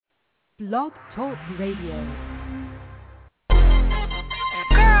Blog Talk Radio.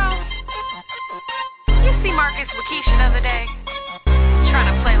 Girl, you see Marcus with Keisha the other day?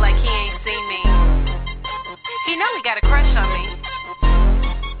 Trying to play like he ain't seen me. He know he got a crush on me.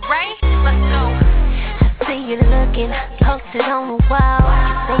 Ray, let's go. I see you looking, posted on the wall.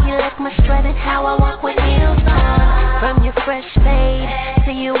 You say you like my strut and how I walk with heels on. From your fresh fade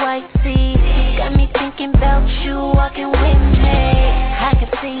to your white tee, got me thinking about you walking with me. I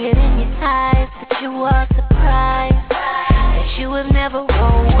can see it in your eyes that you are surprised that you have never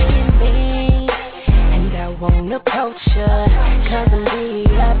rolled with me. And I won't approach you, cause I'm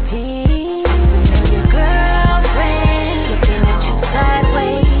VIP. Tell your girlfriend looking at you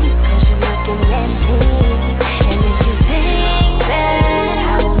sideways, cause you're looking at me. And if you think that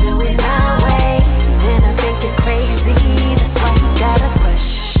I won't do it my way, then I think you're crazy. That's why you got a crush.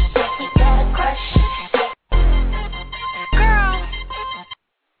 Yeah, you got a crush. Girl.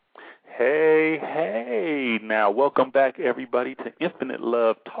 Hey, now welcome back everybody to Infinite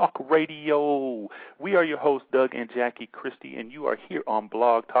Love Talk Radio. We are your hosts, Doug and Jackie Christie, and you are here on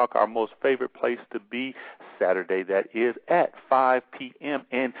Blog Talk, our most favorite place to be Saturday, that is at 5 p.m.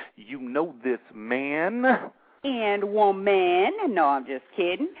 And you know this, man. And woman, no, I'm just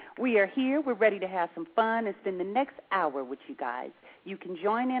kidding. We are here. We're ready to have some fun and spend the next hour with you guys. You can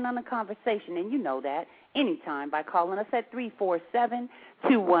join in on the conversation, and you know that, anytime by calling us at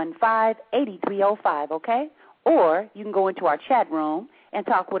 347-215-8305, okay? Or you can go into our chat room and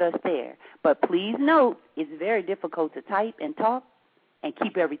talk with us there. But please note, it's very difficult to type and talk and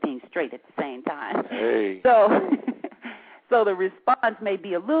keep everything straight at the same time. Hey. So the response may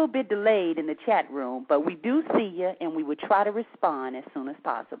be a little bit delayed in the chat room, but we do see you, and we would try to respond as soon as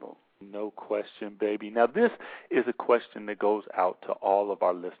possible. No question, baby. Now, this is a question that goes out to all of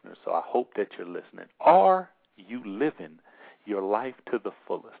our listeners, so I hope that you're listening. Are you living your life to the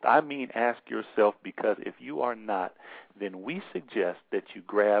fullest? I mean, ask yourself, because if you are not, then we suggest that you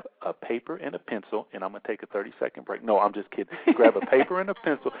grab a paper and a pencil, and I'm going to take a 30-second break. No, I'm just kidding. Grab a paper and a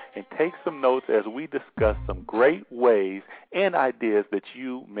pencil and take some notes as we discuss some great ways and ideas that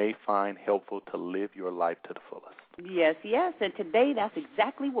you may find helpful to live your life to the fullest. Yes, and today that's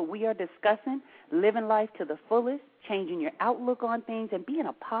exactly what we are discussing, living life to the fullest, changing your outlook on things, and being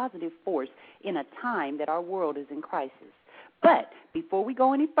a positive force in a time that our world is in crisis. But before we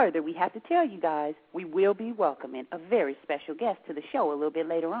go any further, we have to tell you guys we will be welcoming a very special guest to the show a little bit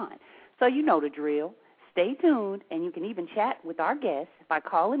later on. So you know the drill. Stay tuned, and you can even chat with our guests by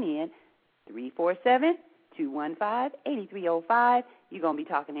calling in 347-215-8305. You're going to be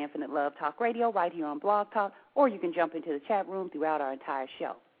talking Infinite Love Talk Radio right here on Blog Talk, or you can jump into the chat room throughout our entire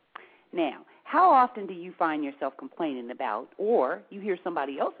show. Now, how often do you find yourself complaining about, or you hear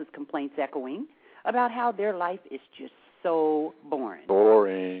somebody else's complaints echoing about how their life is just so boring?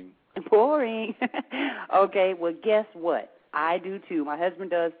 Boring. Okay, well, guess what? I do too. My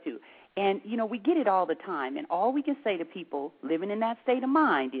husband does too. And, you know, we get it all the time. And all we can say to people living in that state of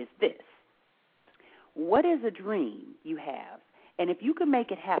mind is this. What is a dream you have? And if you could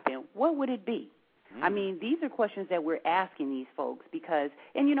make it happen, what would it be? I mean, these are questions that we're asking these folks because,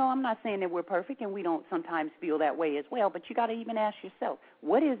 and, you know, I'm not saying that we're perfect and we don't sometimes feel that way as well, but you got to even ask yourself,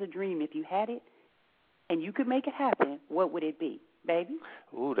 what is a dream if you had it? And you could make it happen, what would it be, baby?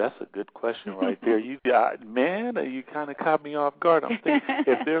 Ooh, that's a good question right there. You got, man, you kind of caught me off guard. I'm thinking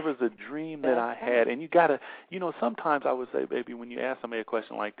if there was a dream that I had, and you got to, you know, sometimes I would say, baby, when you ask somebody a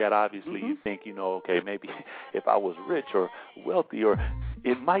question like that, obviously you think, you know, okay, maybe if I was rich or wealthy, or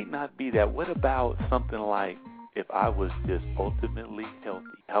it might not be that. What about something like if I was just ultimately healthy?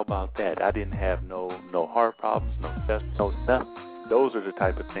 How about that? I didn't have no heart problems, no stress, no nothing. Those are the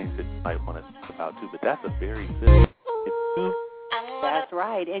type of things that you might want to think about, too. But that's a very good. That's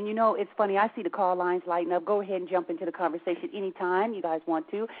right. And, you know, it's funny. I see the call lines lighting up. Go ahead and jump into the conversation anytime you guys want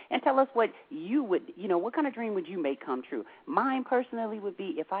to. And tell us what you would, you know, what kind of dream would you make come true? Mine personally would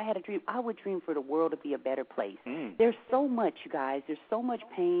be, if I had a dream, I would dream for the world to be a better place. There's so much, you guys. There's so much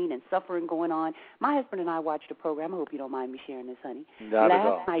pain and suffering going on. My husband and I watched a program. I hope you don't mind me sharing this, honey. Not at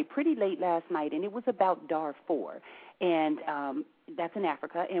all. Pretty late last night, and it was about Darfur. And that's in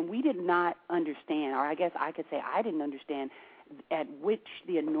Africa. And we did not understand, or I guess I could say I didn't understand, at which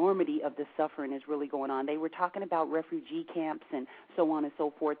the enormity of the suffering is really going on. They were talking about refugee camps and so on and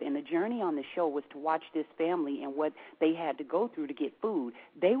so forth, and the journey on the show was to watch this family and what they had to go through to get food.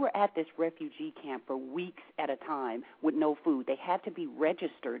 They were at this refugee camp for weeks at a time with no food. They had to be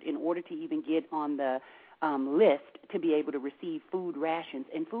registered in order to even get on the list to be able to receive food rations,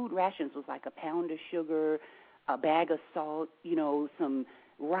 and food rations was like a pound of sugar, a bag of salt, you know, some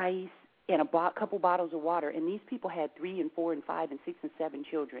rice, and a couple bottles of water, and these people had 3 and 4 and 5 and 6 and 7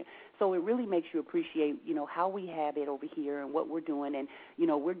 children. So it really makes you appreciate, how we have it over here and what we're doing, and,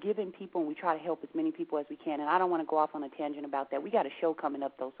 we're giving people, and we try to help as many people as we can, and I don't want to go off on a tangent about that. We got a show coming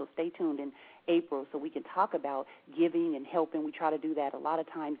up, though, so stay tuned in April so we can talk about giving and helping. We try to do that a lot of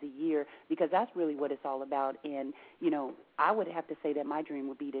times a year because that's really what it's all about, and, I would have to say that my dream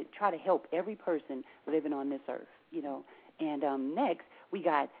would be to try to help every person living on this earth, and next we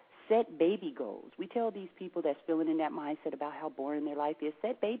got set baby goals. We tell these people that's feeling in that mindset about how boring their life is,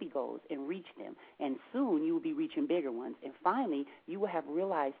 set baby goals and reach them. And soon you will be reaching bigger ones. And finally, you will have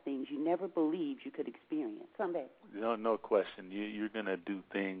realized things you never believed you could experience. Someday. No question. You're going to do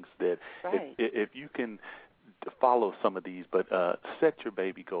things that right. if you can follow some of these, but set your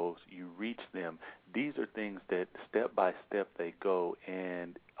baby goals, you reach them. These are things that step by step they go,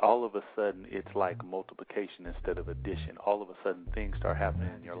 and all of a sudden it's like multiplication instead of addition. All of a sudden things start happening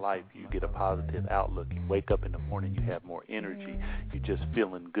in your life. You get a positive outlook. You wake up in the morning, you have more energy. You're just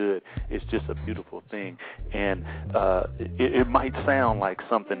feeling good. It's just a beautiful thing. And it might sound like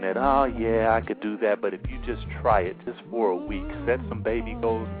something that, oh, yeah, I could do that, but if you just try it just for a week, set some baby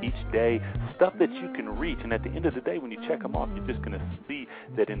goals each day, stuff that you can reach. And at the end of the day, when you check them off, you're just going to see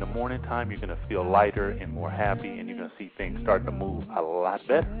that in the morning time you're going to feel lighter and more happy, and you're going to see things start to move a lot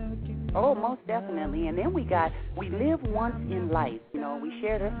better. Oh, most definitely. And then we live once in life. We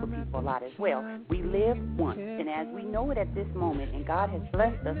share this with people a lot as well. We live once. And as we know it at this moment, and God has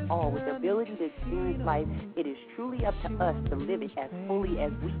blessed us all with the ability to experience life, it is truly up to us to live it as fully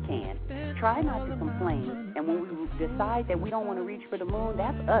as we can. Try not to complain. And when we decide that we don't want to reach for the moon,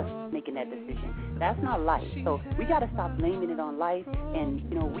 that's us making that decision. That's not life. So we got to stop blaming it on life. And,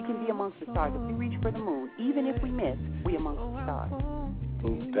 we can be amongst the stars. If we reach for the moon, even if we miss, we amongst the stars.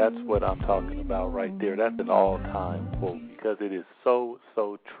 Ooh, that's what I'm talking about right there. That's an all-time quote because it is so,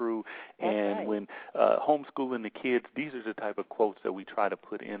 so true. That's and right. When homeschooling the kids, these are the type of quotes that we try to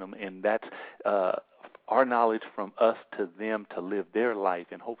put in them, and that's our knowledge from us to them to live their life,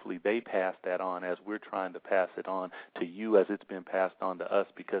 and hopefully they pass that on as we're trying to pass it on to you as it's been passed on to us,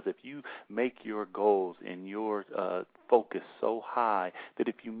 because if you make your goals and your focus so high that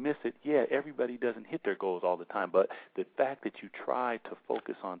if you miss it, yeah, everybody doesn't hit their goals all the time, but the fact that you try to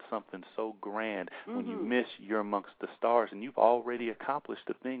focus on something so grand, when you miss, you're amongst the stars, and you've already accomplished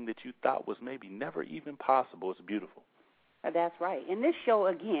the thing that you thought was maybe never even possible. It's beautiful. That's right. And this show,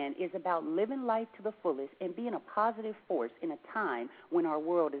 again, is about living life to the fullest and being a positive force in a time when our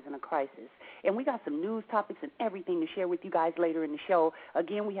world is in a crisis. And we got some news topics and everything to share with you guys later in the show.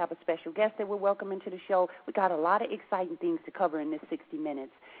 Again, we have a special guest that we're welcoming to the show. We got a lot of exciting things to cover in this 60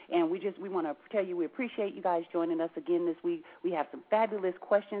 minutes. And we want to tell you we appreciate you guys joining us again this week. We have some fabulous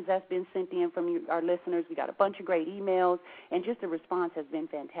questions that's been sent in from our listeners. We got a bunch of great emails, and just the response has been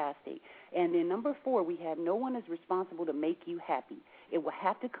fantastic. And then number 4, we have no one is responsible to make you happy. It will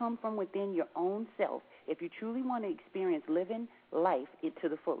have to come from within your own self if you truly want to experience living life to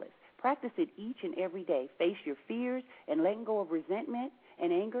the fullest. Practice it each and every day. Face your fears and letting go of resentment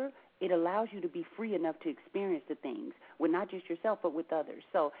and anger. It allows you to be free enough to experience the things with not just yourself but with others.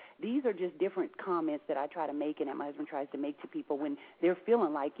 So these are just different comments that I try to make and that my husband tries to make to people when they're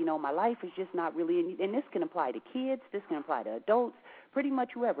feeling like, my life is just not really, and this can apply to kids, this can apply to adults, pretty much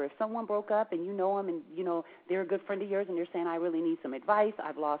whoever. If someone broke up and you know them and, they're a good friend of yours and they're saying, I really need some advice,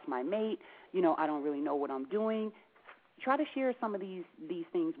 I've lost my mate, I don't really know what I'm doing, try to share some of these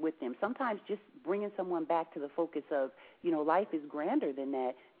things with them. Sometimes just bringing someone back to the focus of, life is grander than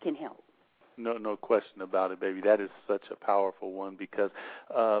that can help. No question about it, baby. That is such a powerful one because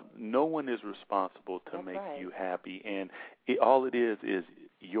no one is responsible to That's make right. you happy. And all it is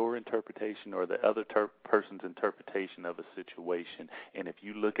your interpretation or the other person's interpretation of a situation. And if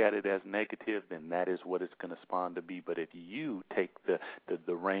you look at it as negative, then that is what it's going to spawn to be. But if you take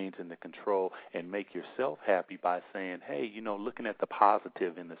the reins and the control and make yourself happy by saying, hey, looking at the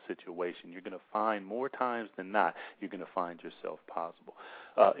positive in the situation, you're going to find more times than not, you're going to find yourself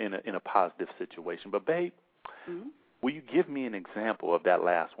in a positive situation. But, babe, will you give me an example of that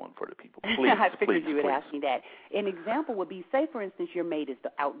last one for the people? Please, I figured you would please. ask me that. An example would be, say, for instance, your mate is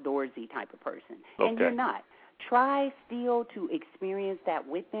the outdoorsy type of person, and you're not. Try still to experience that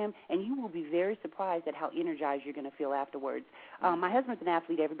with them, and you will be very surprised at how energized you're going to feel afterwards. My husband's an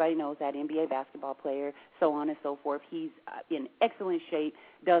athlete. Everybody knows that, NBA basketball player, so on and so forth. He's in excellent shape,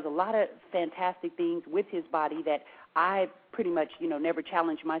 does a lot of fantastic things with his body that I pretty much, never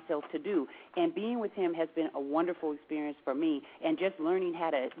challenged myself to do. And being with him has been a wonderful experience for me, and just learning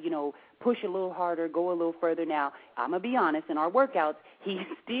how to, push a little harder, go a little further. Now, I'm going to be honest, in our workouts, he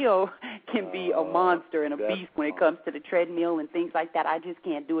still can be a monster and a beast when it comes to the treadmill and things like that. I just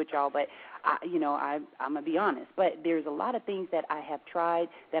can't do it, y'all, but, I'm going to be honest. But there's a lot of things that I have tried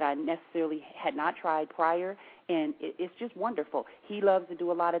that I necessarily had not tried prior, and it's just wonderful. He loves to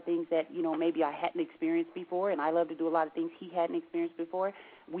do a lot of things that, maybe I hadn't experienced before, and I love to do a lot of things he hadn't experienced before.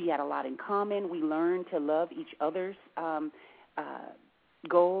 We had a lot in common. We learned to love each other's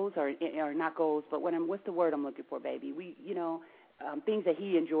goals, or not goals, but what's the word I'm looking for, baby? We, things that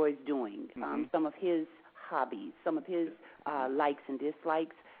he enjoys doing, some of his hobbies, some of his likes and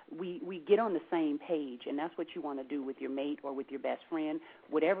dislikes. We get on the same page, and that's what you want to do with your mate or with your best friend.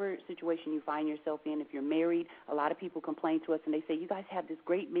 Whatever situation you find yourself in, if you're married, a lot of people complain to us, and they say, you guys have this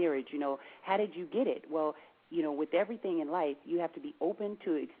great marriage, how did you get it? Well, with everything in life, you have to be open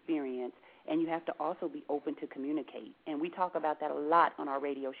to experience, and you have to also be open to communicate. And we talk about that a lot on our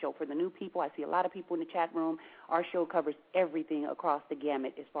radio show. For the new people, I see a lot of people in the chat room. Our show covers everything across the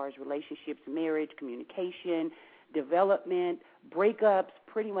gamut as far as relationships, marriage, communication, development, breakups,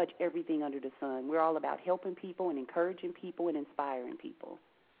 pretty much everything under the sun. We're all about helping people and encouraging people and inspiring people.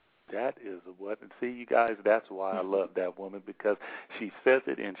 That is what, and see, you guys, that's why I love that woman, because she says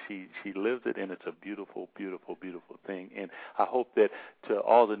it and she lives it, and it's a beautiful, beautiful, beautiful thing. And I hope that to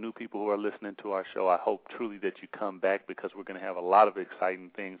all the new people who are listening to our show, I hope truly that you come back, because we're going to have a lot of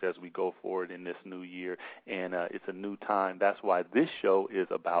exciting things as we go forward in this new year, and it's a new time. That's why this show is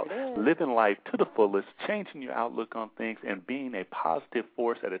about living life to the fullest, changing your outlook on things, and being a positive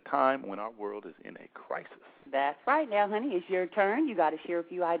force at a time when our world is in a crisis. That's right. Now, honey, it's your turn. You got to share a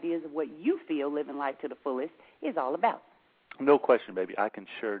few ideas of what you feel living life to the fullest is all about. No question, baby. I can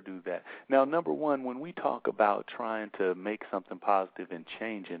sure do that. Now, number one, when we talk about trying to make something positive and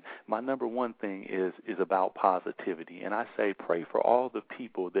changing, my number one thing is about positivity. And I say pray for all the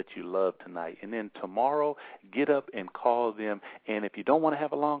people that you love tonight. And then tomorrow, get up and call them. And if you don't want to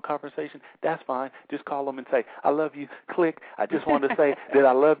have a long conversation, that's fine. Just call them and say, I love you. Click. I just want to say that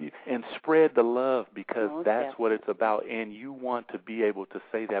I love you. And spread the love, because that's what it's about. And you want to be able to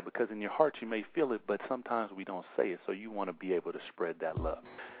say that, because in your heart you may feel it, but sometimes we don't say it. So you want to be able to spread that love.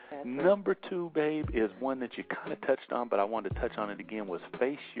 Number two, babe, is one that you kind of touched on, but I wanted to touch on it again, was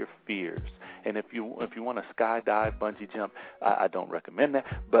face your fears. And if you want to skydive, bungee jump, I don't recommend that.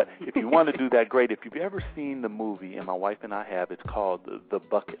 But if you want to do that, great. If you've ever seen the movie, and my wife and I have, it's called The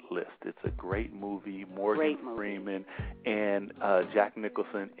Bucket List. It's a great movie, Morgan Freeman and Jack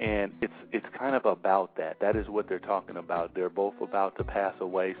Nicholson, and it's kind of about that. That is what they're talking about. They're both about to pass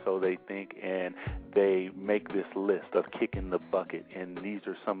away, so they think, and they make this list of kicking the bucket, and these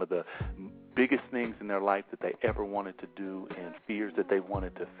are some of the biggest things in their life that they ever wanted to do and fears that they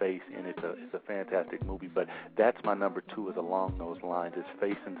wanted to face, and it's a fantastic movie. But that's my number two, is along those lines, is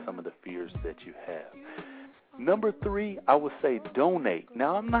facing some of the fears that you have. Number three, I would say donate.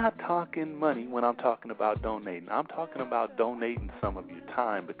 Now, I'm not talking money when I'm talking about donating. I'm talking about donating some of your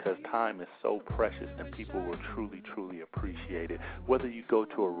time, because time is so precious and people will truly, truly appreciate it. Whether you go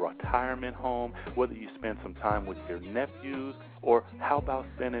to a retirement home, whether you spend some time with your nephews, or how about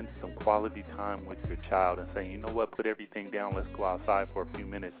spending some quality time with your child and saying, you know what, put everything down, let's go outside for a few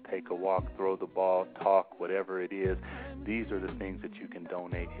minutes, take a walk, throw the ball, talk, whatever it is. These are the things that you can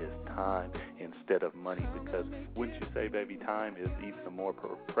donate, his time instead of money, because wouldn't you say, baby, time is even a more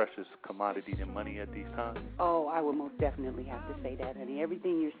precious commodity than money at these times? Oh, I would most definitely have to say that, honey.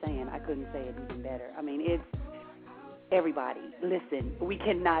 Everything you're saying, I couldn't say it even better. I mean, it's everybody. Listen, we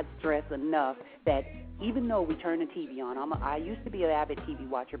cannot stress enough that even though we turn the TV on, I used to be an avid TV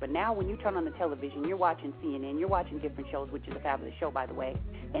watcher, but now when you turn on the television, you're watching CNN, you're watching different shows, which is a fabulous show, by the way,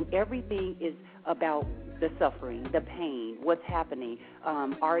 and everything is about the suffering, the pain, what's happening,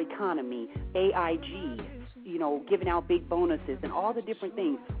 our economy, AIG, giving out big bonuses and all the different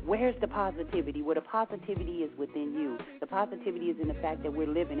things. Where's the positivity? Well, the positivity is within you. The positivity is in the fact that we're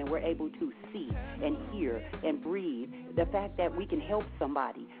living and we're able to see and hear and breathe. The fact that we can help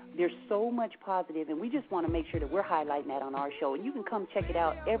somebody. There's so much positive, and we just want to make sure that we're highlighting that on our show. And you can come check it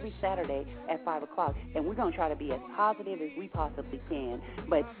out every Saturday at 5 o'clock, and we're going to try to be as positive as we possibly can.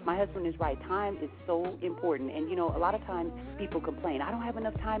 But my husband is right. Time is so important. And, a lot of times people complain, I don't have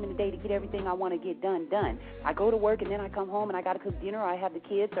enough time in the day to get everything I want to get done. I go to work, and then I come home, and I got to cook dinner, or I have the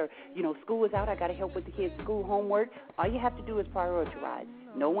kids, or, school is out, I got to help with the kids' school homework. All you have to do is prioritize.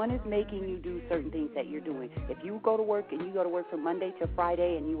 No one is making you do certain things that you're doing. If you go to work and you go to work from Monday to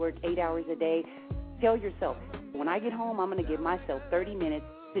Friday and you work 8 hours a day, tell yourself, when I get home, I'm going to give myself 30 minutes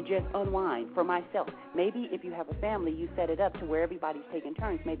to just unwind. For myself, maybe if you have a family, you set it up to where everybody's taking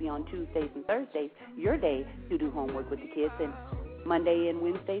turns. Maybe on Tuesdays and Thursdays, your day to do homework with the kids, and Monday and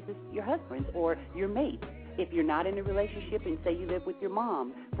Wednesdays is your husband's or your mate. If you're not in a relationship and say you live with your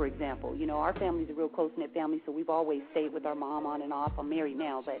mom, for example, you know, our family's a real close-knit family, so we've always stayed with our mom on and off. I'm married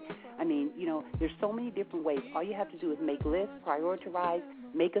now, but, I mean, you know, there's so many different ways. All you have to do is make lists, prioritize,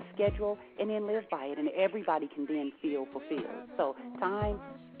 make a schedule, and then live by it, and everybody can then feel fulfilled. So time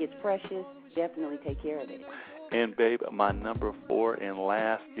is precious. Definitely take care of it. And, babe, my number 4 and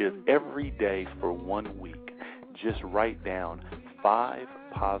last is every day for 1 week, just write down 5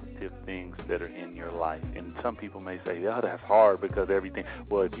 positive things that are in your life. And some people may say, oh, that's hard because everything.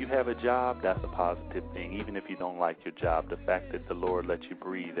 Well, if you have a job, that's a positive thing. Even if you don't like your job, the fact that the Lord lets you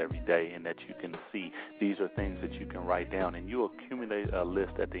breathe every day and that you can see, these are things that you can write down. And you'll accumulate a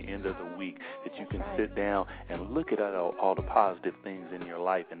list at the end of the week that you can sit down and look at all the positive things in your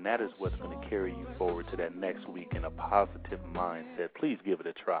life. And that is what's going to carry you forward to that next week in a positive mindset. Please give it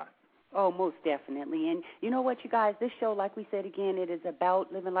a try. Oh, most definitely. And you know what, you guys, this show, like we said again, it is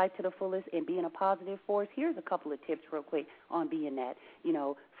about living life to the fullest and being a positive force. Here's a couple of tips real quick on being that. You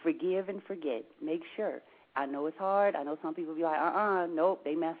know, forgive and forget. Make sure. I know it's hard. I know some people be like, nope,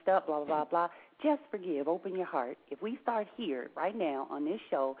 they messed up, blah, blah, blah, blah. Just forgive. Open your heart. If we start here right now on this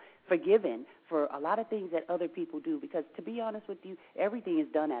show, forgiving for a lot of things that other people do, because to be honest with you, everything is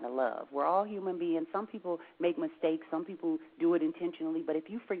done out of love. We're all human beings. Some people make mistakes. Some people do it intentionally. But if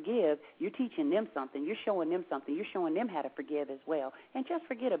you forgive, you're teaching them something. You're showing them something. You're showing them how to forgive as well. And just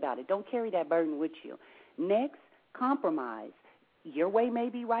forget about it. Don't carry that burden with you. Next, compromise. Your way may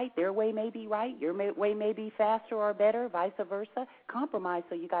be right, their way may be right, your way may be faster or better, vice versa. Compromise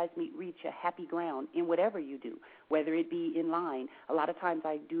so you guys reach a happy ground in whatever you do, whether it be in line. A lot of times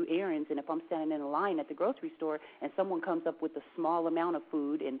I do errands, and if I'm standing in a line at the grocery store and someone comes up with a small amount of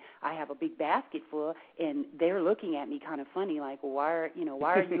food and I have a big basket full, and they're looking at me kind of funny, like, well, why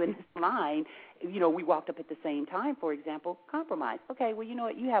are you in this line? You know, we walked up at the same time, for example. Compromise. Okay, well, you know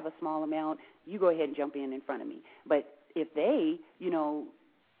what? You have a small amount. You go ahead and jump in front of me. But if they,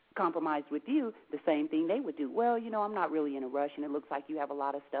 compromised with you, the same thing they would do. Well, I'm not really in a rush, and it looks like you have a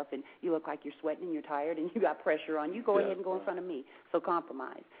lot of stuff, and you look like you're sweating and you're tired, and you got pressure on you. Go ahead and go in front of me. So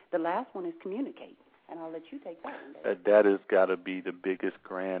compromise. The last one is communicate, and I'll let you take that one, Dave. That has got to be the biggest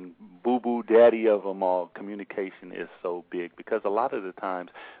grand boo-boo daddy of them all. Communication is so big because a lot of the times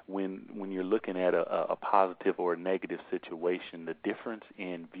when you're looking at a positive or a negative situation, the difference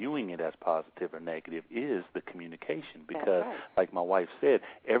in viewing it as positive or negative is the communication because, like my wife said,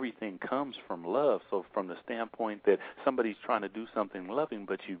 everything comes from love. So from the standpoint that somebody's trying to do something loving,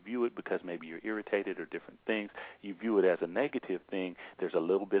 but you view it because maybe you're irritated or different things, you view it as a negative thing, there's a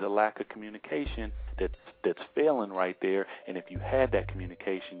little bit of lack of communication that's failing right there, and if you had that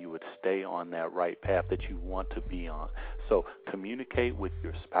communication, you would stay on that right path that you want to be on. So communicate with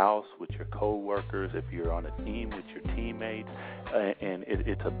your spouse, with your co-workers, if you're on a team, with your teammates, and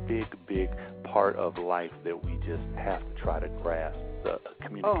it's a big, big part of life that we just have to try to grasp,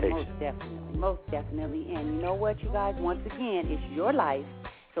 communication. Oh, most definitely. And you know what, you guys, once again, it's your life,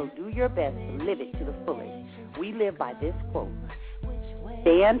 so do your best to live it to the fullest. We live by this quote: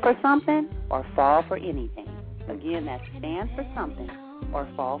 stand for something or fall for anything. Again, that's stand for something or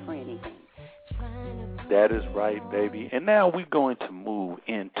fall for anything. That is right, baby. And now we're going to move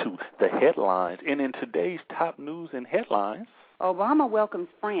into the headlines. And in today's top news and headlines, Obama welcomes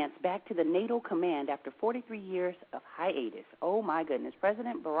France back to the NATO command after 43 years of hiatus. Oh, my goodness.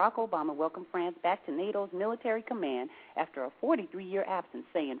 President Barack Obama welcomed France back to NATO's military command after a 43-year absence,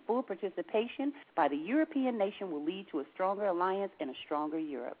 saying full participation by the European nation will lead to a stronger alliance and a stronger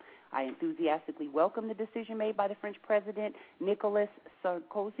Europe. I enthusiastically welcome the decision made by the French President Nicolas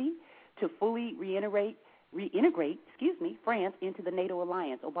Sarkozy to fully reintegrate France into the NATO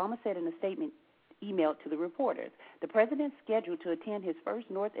alliance. Obama said in a statement emailed to the reporters. The president, scheduled to attend his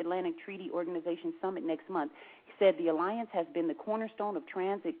first North Atlantic Treaty Organization summit next month, said the alliance has been the cornerstone of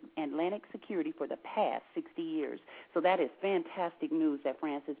transatlantic security for the past 60 years. So that is fantastic news that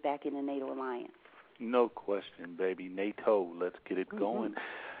France is back in the NATO alliance. No question, baby. NATO, let's get it going.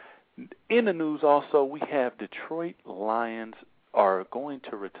 In the news also, we have Detroit Lions are going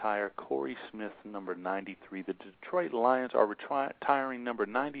to retire Corey Smith, number 93. The Detroit Lions are retiring number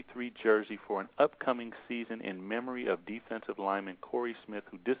 93 jersey for an upcoming season in memory of defensive lineman Corey Smith,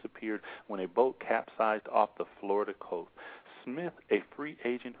 who disappeared when a boat capsized off the Florida coast. Smith, a free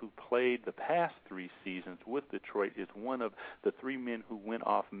agent who played the past 3 seasons with Detroit, is one of the 3 men who went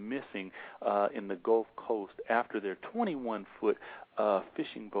off missing in the Gulf Coast after their 21-foot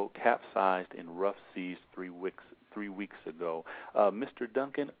fishing boat capsized in rough seas 3 weeks 3 weeks ago. Mr.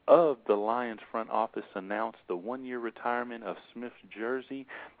 Duncan of the Lions front office announced the one-year retirement of Smith's jersey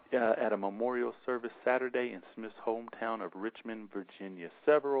at a memorial service Saturday in Smith's hometown of Richmond, Virginia.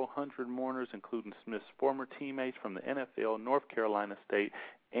 Several hundred mourners, including Smith's former teammates from the NFL, North Carolina State,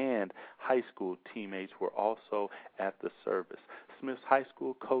 and high school teammates, were also at the service. Smith's high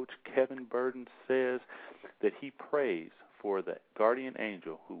school coach Kevin Burden says that he prays for the guardian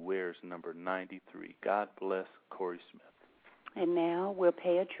angel who wears number 93. God bless Corey Smith. And now we'll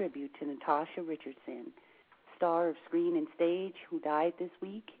pay a tribute to Natasha Richardson, star of screen and stage, who died this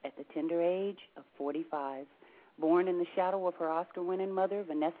week at the tender age of 45. Born in the shadow of her Oscar-winning mother,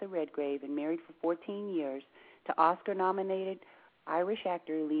 Vanessa Redgrave, and married for 14 years to Oscar-nominated Irish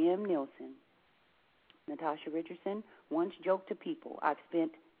actor Liam Neeson. Natasha Richardson once joked to people, "I've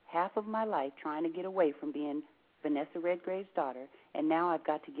spent half of my life trying to get away from being Vanessa Redgrave's daughter, and now I've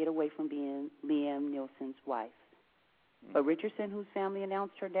got to get away from being Liam Neeson's wife." But Richardson, whose family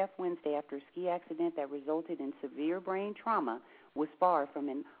announced her death Wednesday after a ski accident that resulted in severe brain trauma, was far from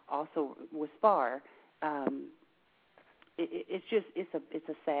an also was far. It's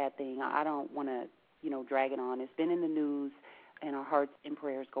a sad thing. I don't want to drag it on. It's been in the news, and our hearts and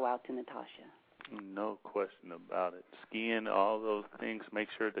prayers go out to Natasha. No question about it. Skiing, all those things, make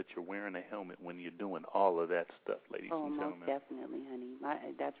sure that you're wearing a helmet when you're doing all of that stuff, ladies and gentlemen. Oh, most definitely,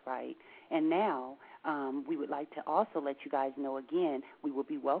 honey. That's right. And now we would like to also let you guys know again, we will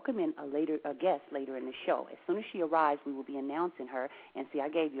be welcoming a guest later in the show. As soon as she arrives, we will be announcing her. And see, I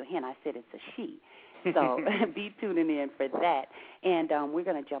gave you a hint. I said it's a she. So be tuning in for that. And we're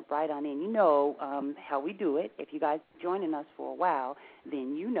going to jump right on in. You know how we do it. If you guys are joining us for a while,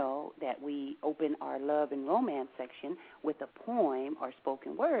 then you know that we open our love and romance section with a poem or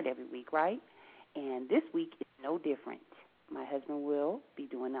spoken word every week, right? And this week is no different. My husband will be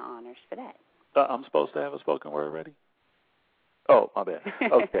doing the honors for that. I'm supposed to have a spoken word ready? Oh, my bad.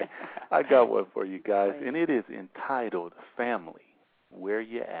 Okay. I got one for you guys, and it is entitled Family, Where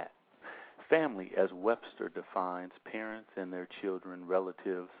You At? Family, as Webster defines, parents and their children,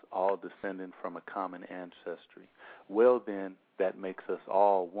 relatives, all descending from a common ancestry. Well, then, that makes us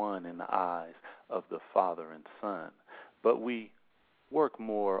all one in the eyes of the Father and Son. But we work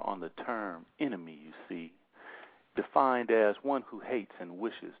more on the term enemy, you see, defined as one who hates and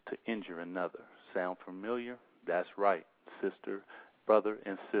wishes to injure another. Sound familiar? That's right, sister, brother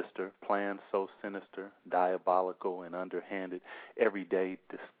and sister, plans so sinister, diabolical and underhanded, every day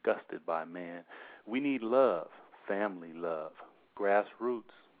disgusted by man. We need love, family love, grassroots,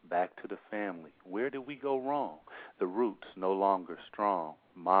 back to the family. Where did we go wrong? The roots no longer strong,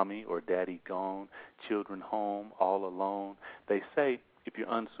 mommy or daddy gone, children home all alone. They say if you're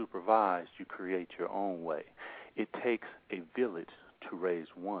unsupervised, you create your own way. It takes a village to raise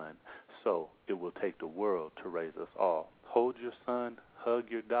one, so it will take the world to raise us all. Hold your son, hug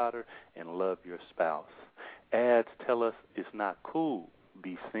your daughter, and love your spouse. Ads tell us it's not cool,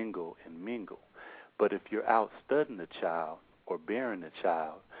 be single and mingle. But if you're out studying a child or bearing a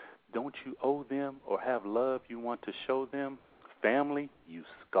child, don't you owe them or have love you want to show them? Family, you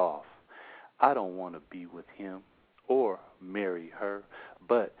scoff. I don't want to be with him or marry her,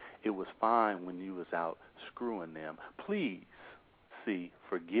 but it was fine when you was out screwing them. Please, see,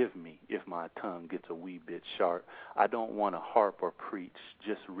 forgive me if my tongue gets a wee bit sharp. I don't want to harp or preach,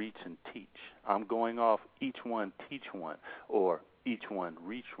 just reach and teach. I'm going off each one teach one, or each one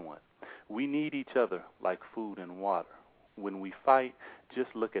reach one. We need each other like food and water. When we fight,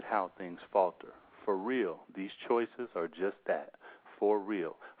 just look at how things falter. For real, these choices are just that, for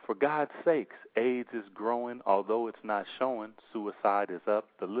real. For God's sakes, AIDS is growing, although it's not showing. Suicide is up,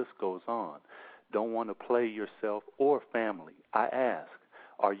 the list goes on. Don't want to play yourself or family. I ask,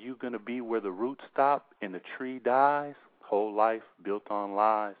 are you going to be where the roots stop and the tree dies? Whole life built on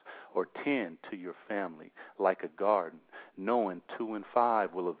lies, or tend to your family like a garden, knowing 2 and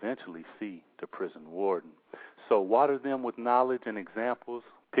 5 will eventually see the prison warden. So water them with knowledge and examples,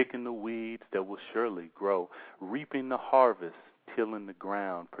 picking the weeds that will surely grow, reaping the harvest, tilling the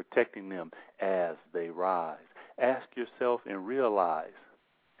ground, protecting them as they rise. Ask yourself and realize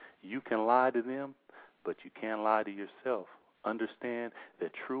you can lie to them, but you can't lie to yourself. Understand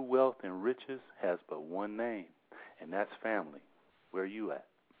that true wealth and riches has but one name, and that's family. Where you at?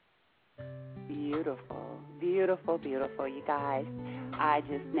 Beautiful, beautiful, beautiful, you guys.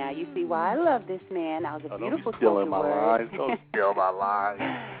 Now you see why I love this man. I was a beautiful spoken word. Don't steal my lines.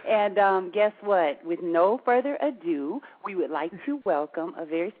 And guess what? With no further ado, we would like to welcome a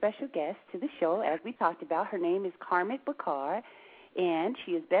very special guest to the show. As we talked about, her name is Carmen Bakar, and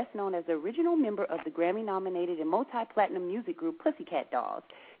she is best known as the original member of the Grammy-nominated and multi-platinum music group Pussycat Dolls.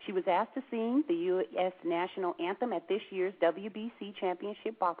 She was asked to sing the U.S. national anthem at this year's WBC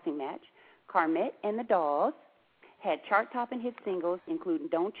Championship boxing match. Carmette and the Dolls had chart-topping hit singles including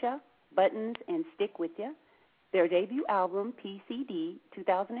Don't Ya, Buttons, and Stick With Ya. Their debut album, PCD,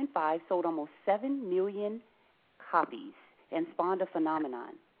 2005, sold almost 7 million copies and spawned a phenomenon.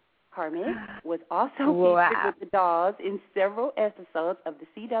 Carmette was also featured with the Dolls in several episodes of the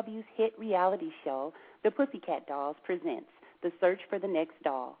CW's hit reality show, The Pussycat Dolls Presents, The Search for the Next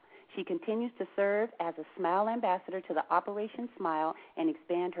Doll. She continues to serve as a Smile ambassador to the Operation Smile and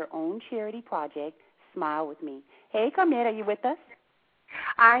expand her own charity project, Smile With Me. Hey, Carmette, are you with us?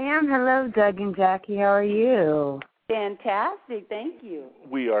 I am. Hello, Doug and Jackie. How are you? Fantastic. Thank you.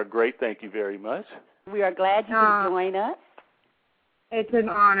 We are great. Thank you very much. We are glad you could join us. It's an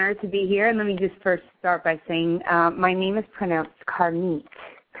honor to be here. And let me just first start by saying my name is pronounced Carmette.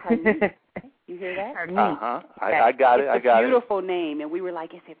 Carmette. You hear that? Carmette. Uh-huh. I got it. It's a beautiful name. And we were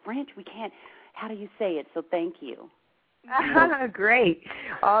like, is it French? We can't. How do you say it? So thank you. Great.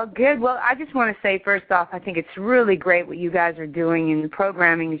 All good. Well, I just want to say, first off, I think it's really great what you guys are doing, and the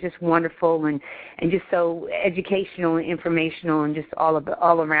programming is just wonderful and just so educational and informational and just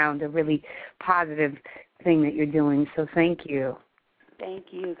all around a really positive thing that you're doing. So thank you. Thank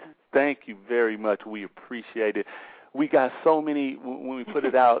you. Thank you very much. We appreciate it. We got so many, when we put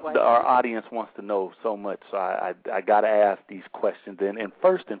it out, our audience wants to know so much, so I got to ask these questions. And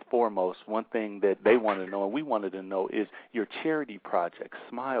first and foremost, one thing that they wanted to know and we wanted to know is your charity project,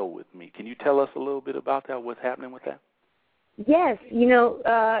 Smile With Me. Can you tell us a little bit about that, what's happening with that? Yes,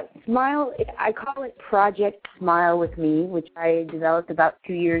 Smile, I call it Project Smile With Me, which I developed about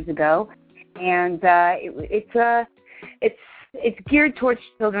 2 years ago. And it's geared towards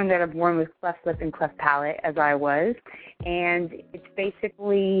children that are born with cleft lip and cleft palate, as I was. And it's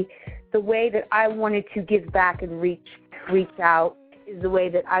basically the way that I wanted to give back and reach out is the way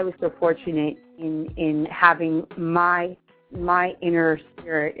that I was so fortunate in having my inner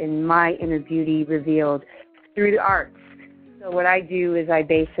spirit and my inner beauty revealed through the arts. So what I do is I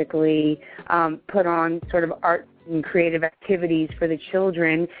basically put on sort of art and creative activities for the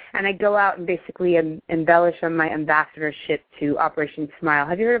children, and I go out and basically embellish on my ambassadorship to Operation Smile.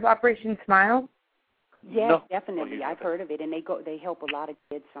 Have you heard of Operation Smile? Yes, No. definitely. I've heard of it, and they help a lot of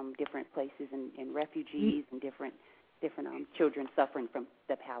kids from different places and refugees and different children suffering from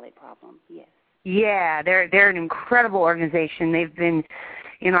the palate problem. Yes. Yeah, they're an incredible organization. They've been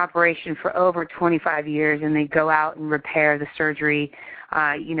in operation for over 25 years, and they go out and repair the surgery.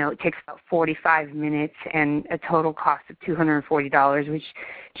 It takes about 45 minutes and a total cost of $240, which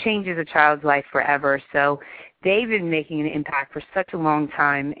changes a child's life forever. So they've been making an impact for such a long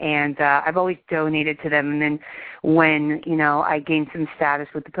time, and I've always donated to them. And then when, I gained some status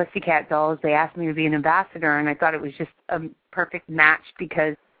with the Pussycat Dolls, they asked me to be an ambassador, and I thought it was just a perfect match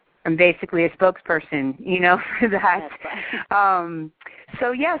because I'm basically a spokesperson, for that.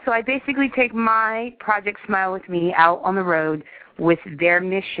 So I basically take my Project Smile With Me out on the road with their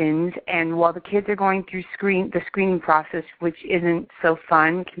missions, and while the kids are going through the screening process, which isn't so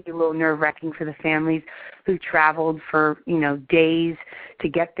fun, can be a little nerve-wracking for the families who traveled for, days to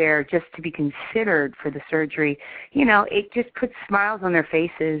get there just to be considered for the surgery, it just puts smiles on their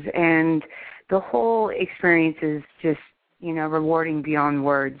faces, and the whole experience is just, rewarding beyond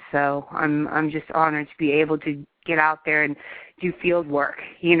words. So I'm just honored to be able to get out there and do field work,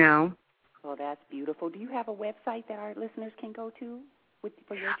 Well, that's beautiful. Do you have a website that our listeners can go to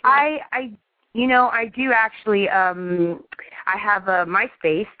for your children? I do actually. I have a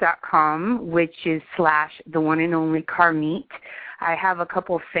myspace.com, which is / the one and only Carmette. I have a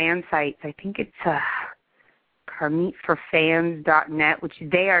couple of fan sites. I think it's CarmetteForFans.net, which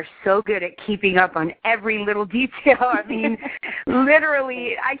they are so good at keeping up on every little detail. I mean,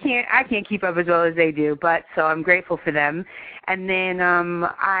 literally, I can't keep up as well as they do, but so I'm grateful for them. And then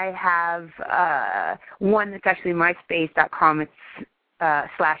I have one that's actually myspace.com. It's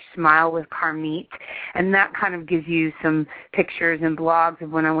 /Smile with Carmette, and that kind of gives you some pictures and blogs of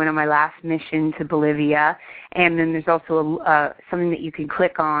when I went on my last mission to Bolivia. And then there's also something that you can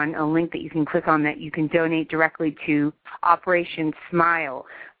click on, a link that you can click on that you can donate directly to Operation Smile.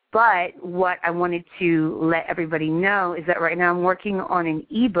 But what I wanted to let everybody know is that right now I'm working on an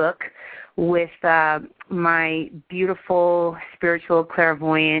ebook with my beautiful spiritual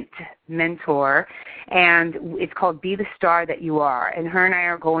clairvoyant mentor, and it's called Be the Star That You Are. And her and I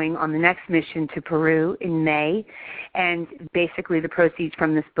are going on the next mission to Peru in May, and basically the proceeds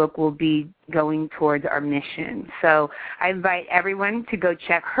from this book will be going towards our mission. So I invite everyone to go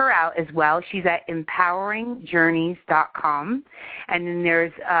check her out as well. She's at empoweringjourneys.com, and then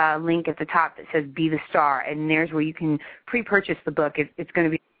there's a link at the top that says Be the Star, and there's where you can pre-purchase the book. It's going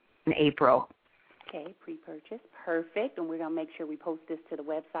to be in April. Okay, pre-purchase. Perfect. And we're going to make sure we post this to the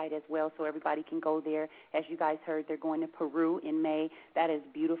website as well so everybody can go there. As you guys heard, they're going to Peru in May. That is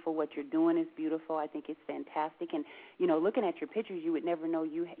beautiful. What you're doing is beautiful. I think it's fantastic. And, you know, looking at your pictures, you would never know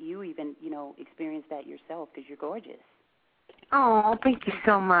you even, you know, experienced that yourself because you're gorgeous. Oh, thank you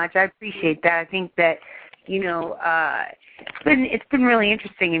so much. I appreciate that. I think that, you know, it's been really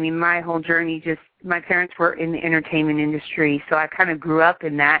interesting. I mean, my whole journey my parents were in the entertainment industry, so I kind of grew up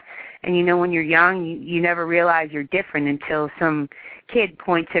in that. And, you know, when you're young, you never realize you're different until some kid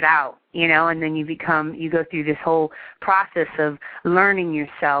points it out, you know, and then you go through this whole process of learning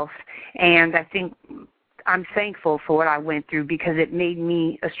yourself. And I think I'm thankful for what I went through because it made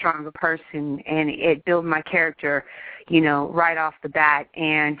me a stronger person, and it built my character, you know, right off the bat.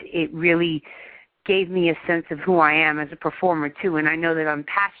 And it really gave me a sense of who I am as a performer, too. And I know that I'm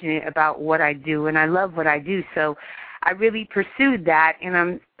passionate about what I do, and I love what I do. So I really pursued that, and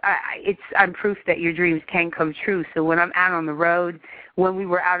I'm proof that your dreams can come true. So when I'm out on the road, when I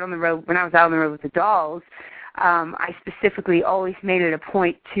was out on the road with the dolls, I specifically always made it a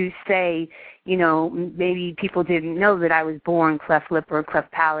point to say, you know, maybe people didn't know that I was born cleft lip or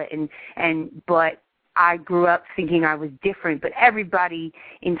cleft palate, but I grew up thinking I was different, but everybody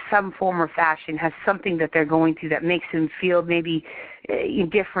in some form or fashion has something that they're going through that makes them feel maybe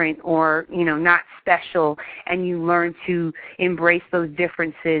different or, you know, not special, and you learn to embrace those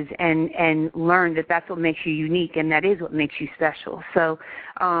differences and learn that that's what makes you unique, and that is what makes you special. So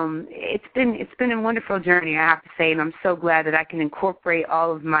it's been a wonderful journey, I have to say, and I'm so glad that I can incorporate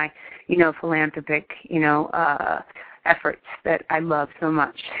all of my, you know, philanthropic, you know, efforts that I love so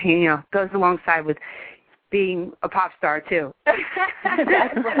much. You know, goes alongside with being a pop star too. That's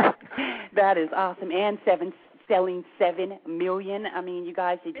right. That is awesome. And selling 7 million. I mean, you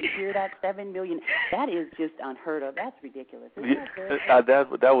guys, did you hear that? 7 million. That is just unheard of. That's ridiculous. Isn't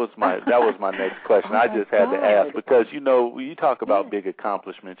that was my next question. I just had to ask because, you know, you talk about big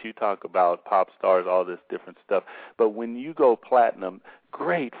accomplishments, you talk about pop stars, all this different stuff. But when you go platinum,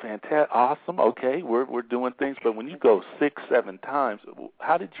 great, fantastic, awesome. Okay, we're doing things. But when you go 6, 7 times,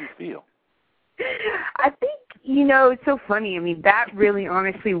 how did you feel? I think, you know, it's so funny. I mean, that really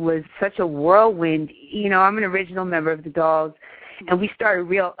honestly was such a whirlwind. You know, I'm an original member of the Dolls, and we started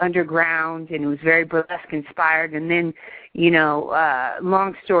real underground, and it was very burlesque inspired. And then, you know,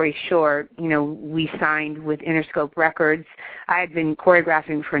 long story short, you know, we signed with Interscope Records. I had been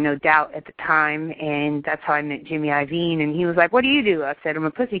choreographing for No Doubt at the time, and that's how I met Jimmy Iovine. And he was like, "What do you do?" I said, "I'm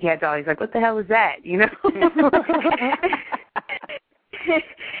a pussycat doll." He's like, "What the hell is that?" You know?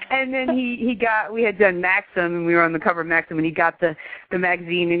 And then we had done Maxim, and we were on the cover of Maxim, and he got the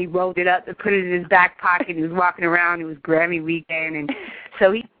magazine, and he rolled it up and put it in his back pocket. He was walking around. It was Grammy weekend, and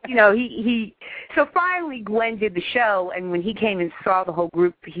so so finally Gwen did the show, and when he came and saw the whole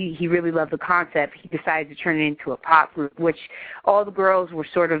group, he really loved the concept. He decided to turn it into a pop group, which all the girls were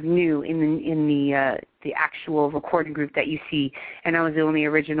sort of new in the actual recording group that you see, and I was the only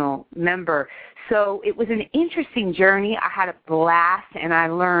original member. So it was an interesting journey. I had a blast, and I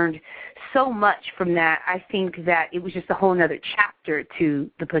learned so much from that. I think that it was just a whole other chapter to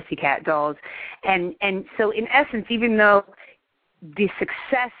the Pussycat Dolls. And so in essence, even though the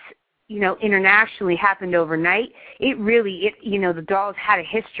success, you know, internationally happened overnight, the Dolls had a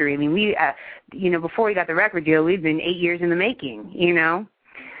history. I mean, we, before we got the record deal, we'd been 8 years in the making, you know.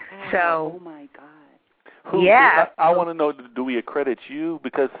 So. Oh, my God. I want to know, do we accredit you?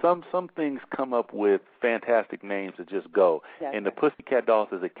 Because some things come up with fantastic names that just go. Yes. And the Pussycat Dolls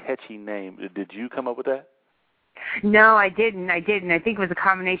is a catchy name. Did you come up with that? No, I didn't. I think it was a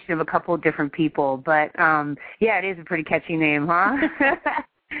combination of a couple of different people. But, yeah, it is a pretty catchy name, huh?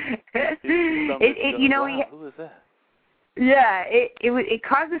 Who is that? Yeah, it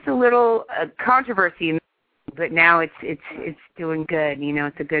caused us a little controversy, but now it's doing good. You know,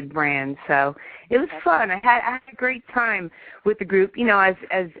 it's a good brand. So it was fun. I had a great time with the group. You know,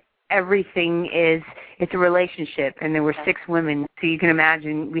 as everything is, it's a relationship, and there were 6 women, so you can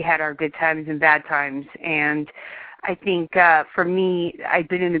imagine we had our good times and bad times. And I think for me, I'd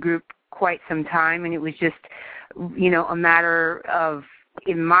been in the group quite some time, and it was just, you know, a matter of,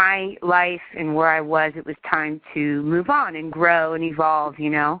 in my life and where I was, it was time to move on and grow and evolve, you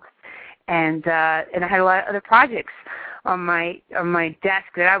know. and I had a lot of other projects on my desk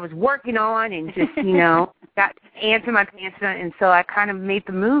that I was working on, and just got ants in my pants, and so I kind of made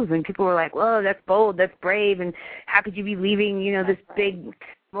the move. And people were like, "Whoa, that's bold, that's brave, and how could you be leaving this big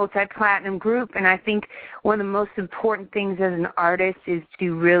multi-platinum group?" And I think one of the most important things as an artist is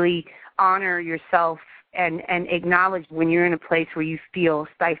to really honor yourself and acknowledge when you're in a place where you feel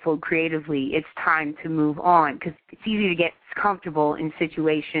stifled creatively, it's time to move on, because it's easy to get comfortable in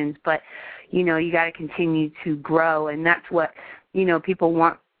situations, but you got to continue to grow, and that's what people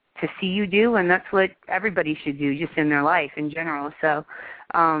want to see you do, and that's what everybody should do just in their life in general. So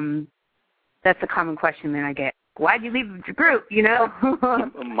that's a common question that I get. Why'd you leave the group,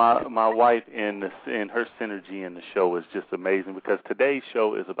 My wife and her synergy in the show is just amazing, because today's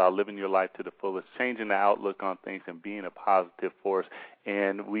show is about living your life to the fullest, changing the outlook on things and being a positive force.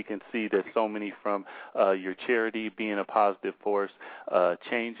 And we can see that so many from your charity being a positive force,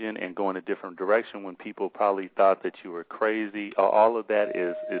 changing and going a different direction when people probably thought that you were crazy. All of that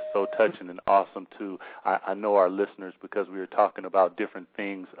is so touching and awesome too. I know our listeners, because we were talking about different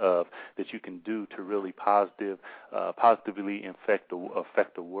things that you can do to really positively affect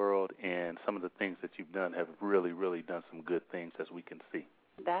the world, and some of the things that you've done have really, really done some good things, as we can see.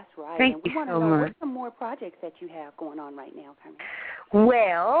 That's right. Thank and we you want to so know much. what's some more projects that you have going on right now, Carmen?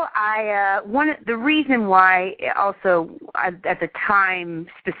 Well, the reason why also at the time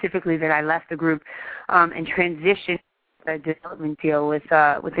specifically that I left the group and transitioned a development deal with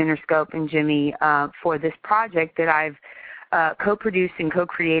Interscope and Jimmy for this project that I've co-produced and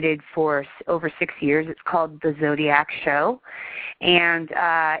co-created for over 6 years. It's called The Zodiac Show, and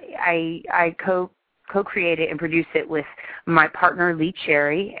I co-create it and produce it with my partner Lee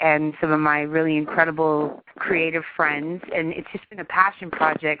Cherry and some of my really incredible creative friends, and it's just been a passion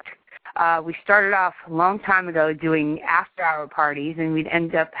project. We started off a long time ago doing after-hour parties, and we'd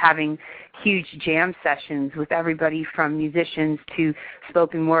end up having huge jam sessions with everybody from musicians to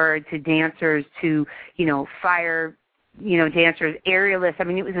spoken word to dancers to, fire, dancers, aerialists. I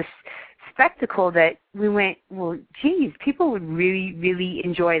mean, it was a spectacle that we went, well, geez, people would really, really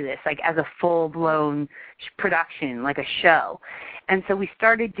enjoy this, like as a full-blown production, like a show. And so we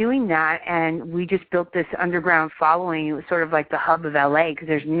started doing that, and we just built this underground following. It was sort of like the hub of L.A. because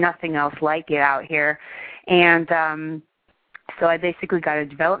there's nothing else like it out here. And so I basically got a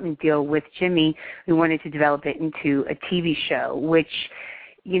development deal with Jimmy. We wanted to develop it into a TV show, which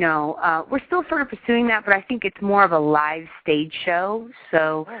we're still sort of pursuing that, but I think it's more of a live stage show.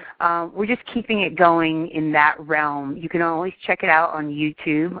 So we're just keeping it going in that realm. You can always check it out on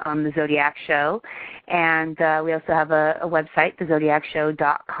YouTube, The Zodiac Show. And we also have a website,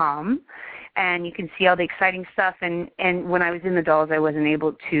 thezodiacshow.com. And you can see all the exciting stuff. And when I was in the Dolls, I wasn't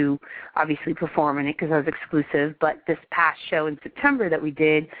able to obviously perform in it because I was exclusive. But this past show in September that we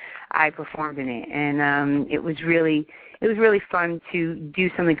did, I performed in it. And it was really fun to do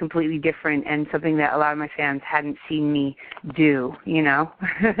something completely different and something that a lot of my fans hadn't seen me do,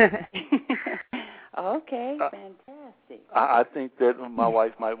 Okay, fantastic. I think that my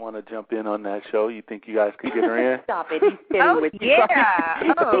wife might want to jump in on that show. You think you guys could get her in? Stop it. He's sitting with you.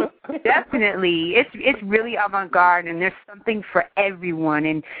 Oh, definitely. It's really avant-garde, and there's something for everyone.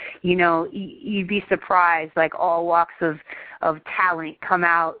 And, you'd be surprised, like all walks of talent come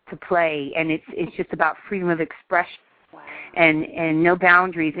out to play, and it's just about freedom of expression. Wow. And no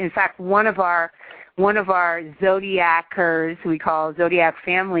boundaries. In fact, one of our Zodiacers, we call Zodiac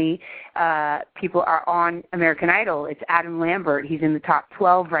family, people are on American Idol. It's Adam Lambert. He's in the top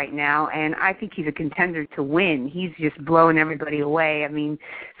 12 right now, and I think he's a contender to win. He's just blowing everybody away. I mean,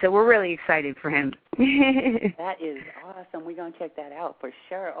 so we're really excited for him. That is awesome. We're going to check that out for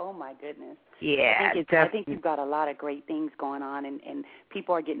sure. Oh, my goodness. Yeah, I think you've got a lot of great things going on, and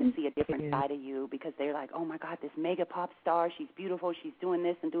people are getting to see a different side of you because they're like, oh, my God, this mega pop star, she's beautiful, she's doing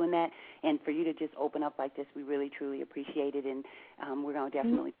this and doing that. And for you to just open up like this, we really, truly appreciate it. And we're going to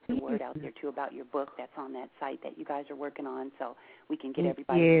definitely put the word out there, too, about your book that's on that site that you guys are working on so we can get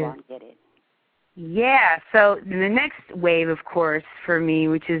everybody to go and get it. Yeah, so the next wave, of course, for me,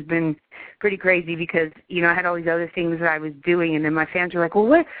 which has been pretty crazy because, I had all these other things that I was doing, and then my fans were like, well,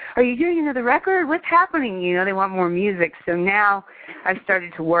 what, are you doing another record? What's happening? They want more music. So now I've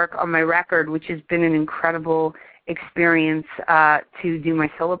started to work on my record, which has been an incredible experience to do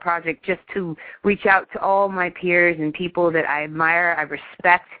my solo project, just to reach out to all my peers and people that I admire, I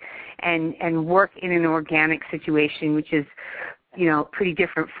respect, and work in an organic situation, which is pretty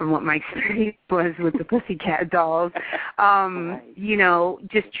different from what my experience was with the Pussycat Dolls.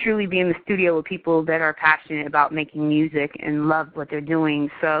 Just truly be in the studio with people that are passionate about making music and love what they're doing.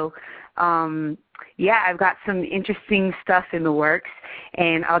 So, yeah, I've got some interesting stuff in the works,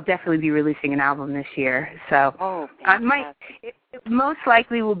 and I'll definitely be releasing an album this year. So it most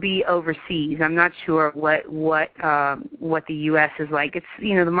likely will be overseas. I'm not sure what the U.S. is like. It's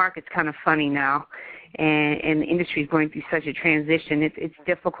the market's kind of funny now, and the industry is going through such a transition. It's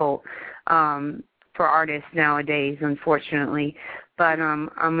difficult for artists nowadays, unfortunately. But I'm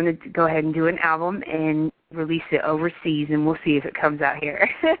going to go ahead and do an album and release it overseas, and we'll see if it comes out here.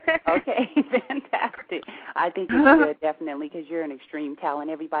 Okay, fantastic. I think you should, definitely, because you're an extreme talent.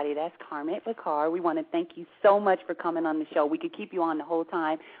 Everybody, that's Carmen Bakar. We want to thank you so much for coming on the show. We could keep you on the whole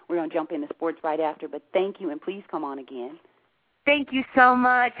time. We're going to jump into sports right after, but thank you, and please come on again. Thank you so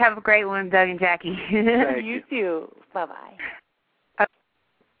much. Have a great one, Doug and Jackie. You too. Bye-bye.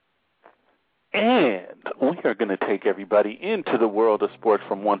 And we are going to take everybody into the world of sports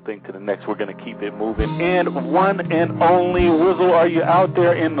from one thing to the next. We're going to keep it moving. And one and only Wizzle, are you out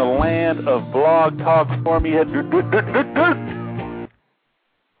there in the land of blog talk for me?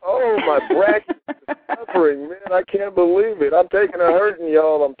 Oh, my bracket is suffering, man. I can't believe it. I'm taking a hurting,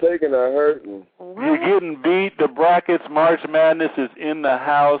 y'all. I'm taking a hurting. You're getting beat. The brackets, March Madness is in the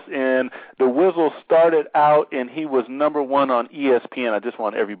house, and the Wizzle started out, and he was number one on ESPN. I just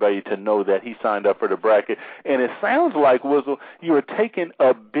want everybody to know that he signed up for the bracket. And it sounds like, Wizzle, you were taking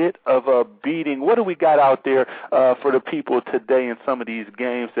a bit of a beating. What do we got out there for the people today in some of these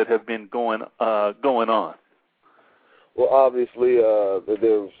games that have been going on? Well, obviously,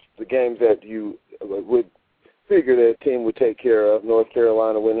 there's the games that you would figure that a team would take care of. North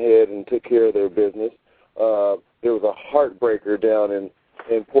Carolina went ahead and took care of their business. There was a heartbreaker down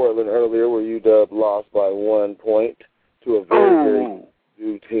in Portland earlier where UW lost by 1 point to a very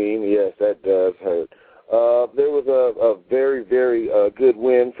new team. Yes, that does hurt. There was a very, very good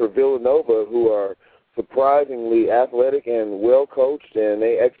win for Villanova, who are surprisingly athletic and well-coached, and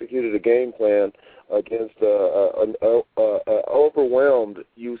they executed a game plan against an overwhelmed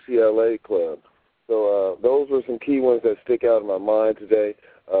UCLA club. So those were some key ones that stick out in my mind today.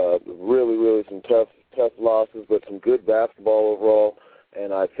 Really, really some tough losses, but some good basketball overall.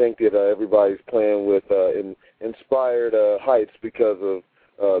 And I think that everybody's playing with inspired heights because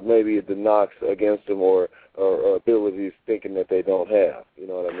of maybe the knocks against them or abilities thinking that they don't have. You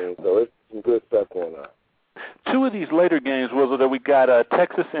know what I mean? So it's some good stuff going on. Two of these later games, Wizzle, that we got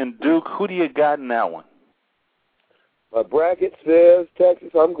Texas and Duke. Who do you got in that one? My bracket says Texas.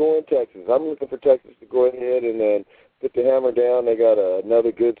 I'm going Texas. I'm looking for Texas to go ahead and then put the hammer down. They got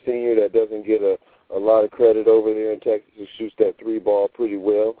another good senior that doesn't get a lot of credit over there in Texas, who shoots that three ball pretty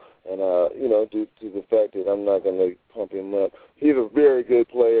well. And, due to the fact that I'm not going to pump him up. He's a very good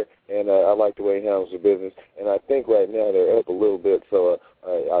player, and I like the way he handles the business. And I think right now they're up a little bit, so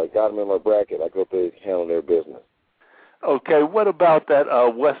I got them in my bracket. I hope they handle their business. Okay, what about that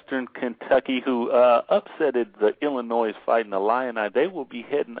Western Kentucky who upsetted the Illinois Fighting Illini? They will be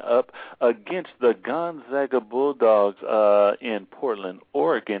heading up against the Gonzaga Bulldogs in Portland,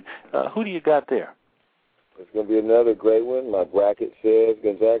 Oregon. Who do you got there? It's going to be another great one. My bracket says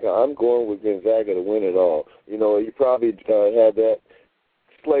Gonzaga. I'm going with Gonzaga to win it all. You probably had that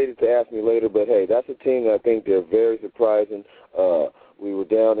slated to ask me later, but, hey, that's a team that I think they're very surprising. We were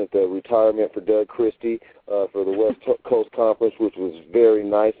down at the retirement for Doug Christie for the West Coast Conference, which was very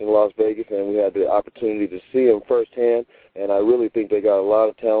nice in Las Vegas, and we had the opportunity to see them firsthand, and I really think they got a lot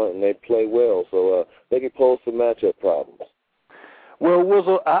of talent, and they play well, so they can pose some matchup problems. Well,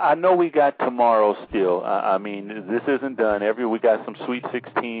 Wizzle, I know we got tomorrow still. I mean, this isn't done. We got some Sweet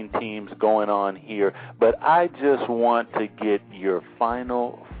 16 teams going on here, but I just want to get your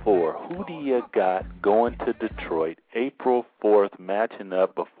Final Four. Who do you got going to Detroit April 4th, matching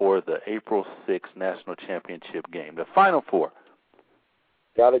up before the April 6th National Championship game? The Final Four.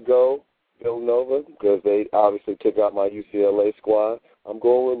 Got to go Villanova because they obviously took out my UCLA squad. I'm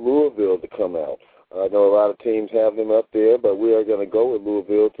going with Louisville to come out. I know a lot of teams have them up there, but we are going to go with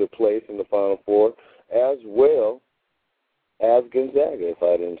Louisville to place in the Final Four, as well as Gonzaga. If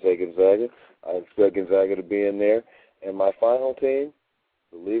I didn't say Gonzaga, I expect Gonzaga to be in there. And my final team,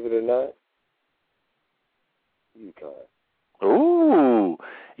 believe it or not, UConn. Ooh,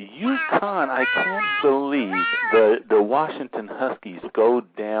 UConn, I can't believe the Washington Huskies go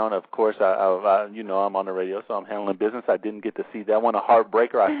down. Of course, I'm on the radio, so I'm handling business. I didn't get to see that one, a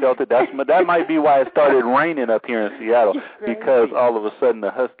heartbreaker. I felt it. That might be why it started raining up here in Seattle, because all of a sudden the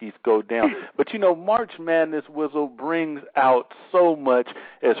Huskies go down. But, March Madness, Wizzle, brings out so much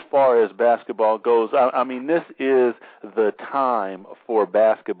as far as basketball goes. I mean, this is the time for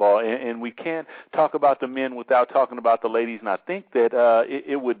basketball, and we can't talk about the men without talking about the ladies, and I think that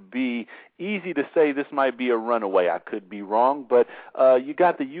it would be easy to say this might be a runaway. I could be wrong, but you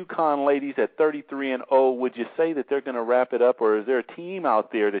got the UConn ladies at 33-0. Would you say that they're going to wrap it up, or is there a team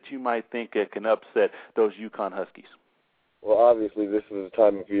out there that you might think can upset those UConn Huskies? Well, obviously, this is a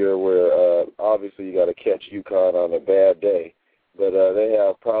time of year where obviously you got to catch UConn on a bad day. But they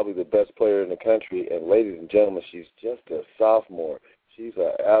have probably the best player in the country, and ladies and gentlemen, she's just a sophomore. She's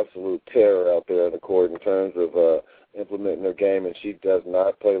an absolute terror out there on the court in terms of implementing her game, and she does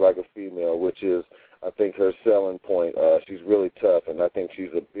not play like a female, which is, I think, her selling point. She's really tough, and I think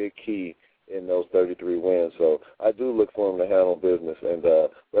she's a big key in those 33 wins. So I do look for them to handle business. And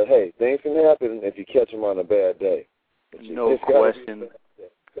but, hey, things can happen if you catch them on a bad day. No question.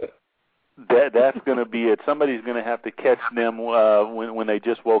 That's going to be it. Somebody's going to have to catch them when they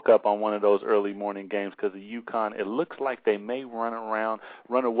just woke up on one of those early morning games, because the UConn, it looks like they may run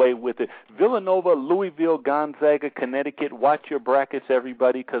away with it. Villanova, Louisville, Gonzaga, Connecticut. Watch your brackets,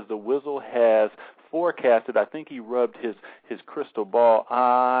 everybody, because the Whistle has forecasted. I think he rubbed his crystal ball.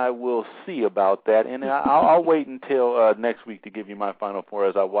 I will see about that, and I'll wait until next week to give you my Final Four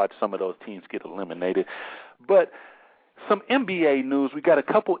as I watch some of those teams get eliminated. But some NBA news. We got a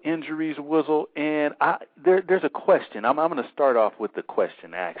couple injuries, Wizzle, and there's a question. I'm going to start off with the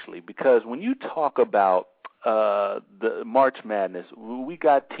question, actually, because when you talk about the March Madness, we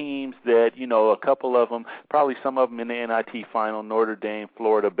got teams that, a couple of them, probably some of them in the NIT final, Notre Dame,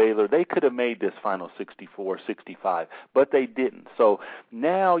 Florida, Baylor, they could have made this final 64, 65, but they didn't. So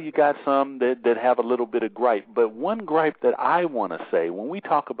now you got some that have a little bit of gripe. But one gripe that I want to say when we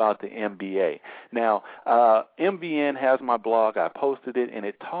talk about the NBA, now MVN has my blog, I posted it, and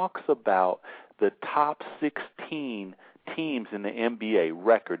it talks about the top 16 teams in the NBA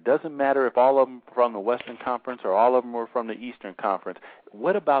record. Doesn't matter if all of them are from the Western Conference or all of them are from the Eastern Conference.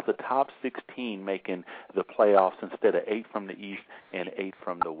 What about the top 16 making the playoffs instead of 8 from the East and 8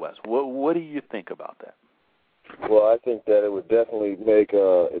 from the West? What do you think about that? Well, I think that it would definitely make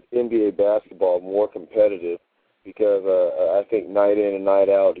NBA basketball more competitive, because I think night in and night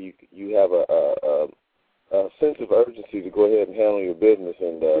out you have a sense of urgency to go ahead and handle your business.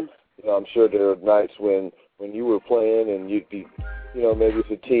 And I'm sure there are nights when you were playing and you'd be, maybe it's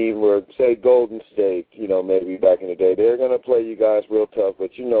a team where, say, Golden State, maybe back in the day, they're going to play you guys real tough,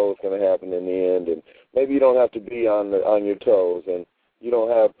 but what's going to happen in the end. And maybe you don't have to be on your toes, and you don't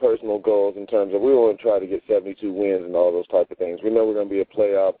have personal goals in terms of, we want to try to get 72 wins and all those type of things. We know we're going to be a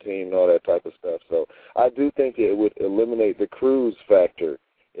playoff team and all that type of stuff. So I do think it would eliminate the cruise factor,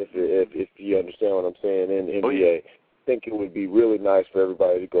 if you understand what I'm saying, in the NBA. Oh, yeah. I think it would be really nice for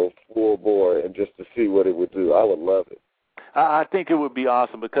everybody to go full bore and just to see what it would do. I would love it. I think it would be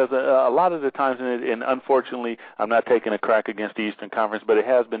awesome, because a lot of the times, and unfortunately, I'm not taking a crack against the Eastern Conference, but it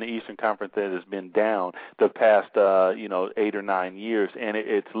has been the Eastern Conference that has been down the past, 8 or 9 years, and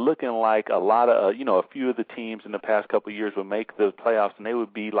it's looking like a lot of, a few of the teams in the past couple of years would make the playoffs, and they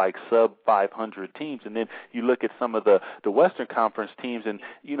would be like sub-500 teams, and then you look at some of the Western Conference teams, and,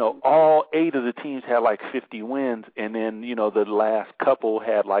 all 8 of the teams had like 50 wins, and then, the last couple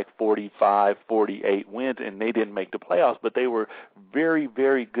had like 45, 48 wins, and they didn't make the playoffs, but they were very,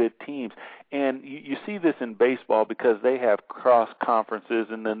 very good teams. And you see this in baseball, because they have cross conferences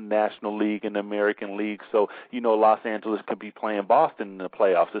in the National League and the American League. So, Los Angeles could be playing Boston in the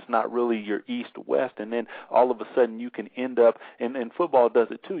playoffs. It's not really your East-West. And then all of a sudden you can end up, and football does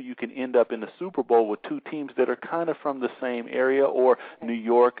it too, you can end up in the Super Bowl with 2 teams that are kind of from the same area, or New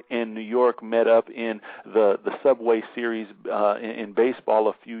York and New York met up in the Subway Series in baseball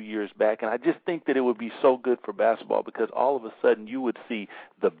a few years back. And I just think that it would be so good for basketball, because all of a sudden you would see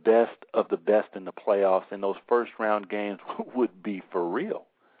the best of the best in the playoffs, and those first-round games would be for real.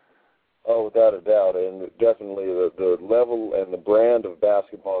 Oh, without a doubt, and definitely the level and the brand of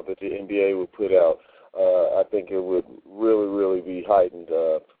basketball that the NBA would put out, I think it would really, really be heightened.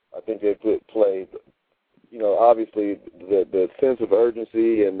 I think they could play, obviously the sense of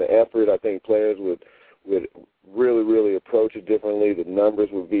urgency and the effort. I think players would really, really approach it differently. The numbers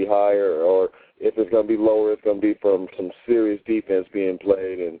would be higher, or if it's going to be lower, it's going to be from some serious defense being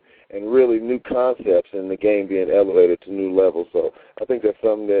played, and really new concepts in the game being elevated to new levels. So I think that's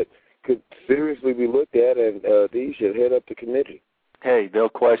something that could seriously be looked at, and these should head up to committee. Hey, no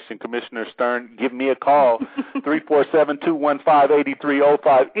question. Commissioner Stern, give me a call,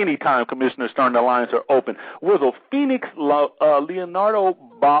 347-215-8305. Anytime, Commissioner Stern, the lines are open. Wizzle, Phoenix, Leonardo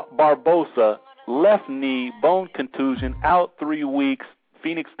Barbosa, left knee, bone contusion, out 3 weeks.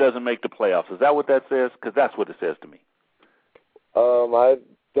 Phoenix doesn't make the playoffs. Is that what that says? Because that's what it says to me. I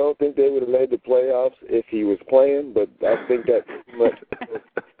don't think they would have made the playoffs if he was playing, but I think that much.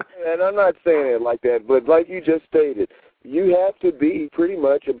 And I'm not saying it like that, but like you just stated, you have to be pretty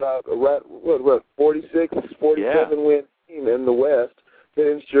much about around, 46, 47 win team in the West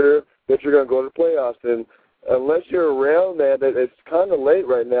to ensure that you're going to go to the playoffs. And unless you're around that, it's kind of late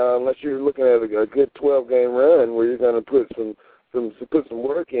right now. Unless you're looking at a good 12-game run where you're going to put some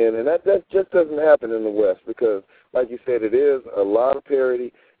work in, and that just doesn't happen in the West because, like you said, it is a lot of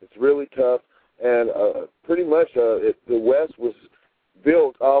parity. It's really tough, and pretty much the West was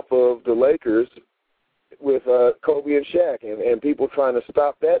built off of the Lakers with Kobe and Shaq, and people trying to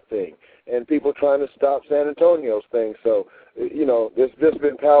stop that thing, and people trying to stop San Antonio's thing. So, there's just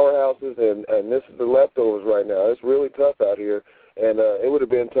been powerhouses, and this is the leftovers right now. It's really tough out here, and it would have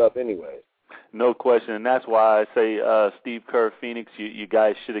been tough anyway. No question, and that's why I say Steve Kerr, Phoenix, you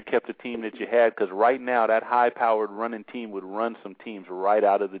guys should have kept the team that you had, because right now that high-powered running team would run some teams right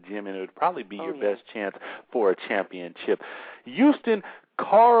out of the gym, and it would probably be your best chance for a championship. Houston,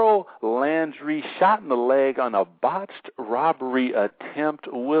 Carl Landry shot in the leg on a botched robbery attempt.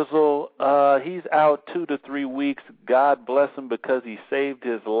 Wizzle, he's out 2 to 3 weeks. God bless him because he saved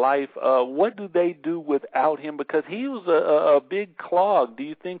his life. What do they do without him? Because he was a big clog. Do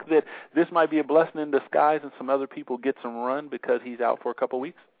you think that this might be a blessing in disguise and some other people get some run because he's out for a couple of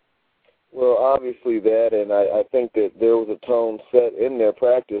weeks? Well, obviously that, and I think that there was a tone set in their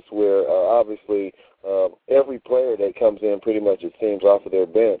practice where obviously every player that comes in pretty much, it seems, off of their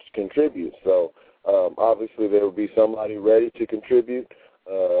bench contributes. So obviously there will be somebody ready to contribute.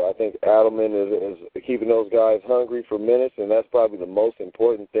 I think Adelman is keeping those guys hungry for minutes, and that's probably the most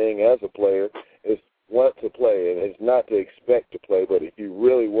important thing as a player is want to play. And it's not to expect to play, but if you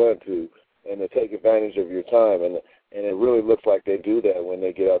really want to and to take advantage of your time. And it really looks like they do that when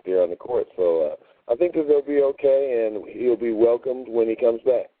they get out there on the court. So I think that they'll be okay, and he'll be welcomed when he comes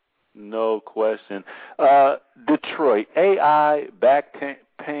back. No question. Detroit, AI, back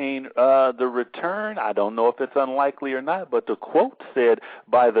pain, the return, I don't know if it's unlikely or not, but the quote said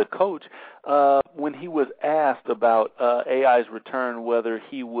by the coach when he was asked about AI's return, whether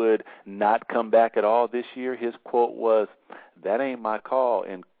he would not come back at all this year, his quote was, "That ain't my call,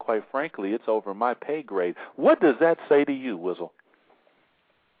 and quite frankly, it's over my pay grade." What does that say to you, Wizzle?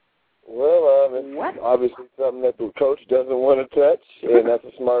 Well, it's obviously something that the coach doesn't want to touch, and that's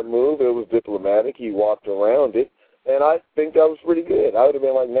a smart move. It was diplomatic. He walked around it, and I think that was pretty good. I would have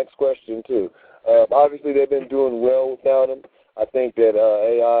been like, next question, too. Obviously, they've been doing well without him. I think that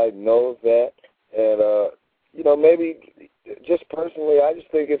AI knows that, and, maybe just personally, I just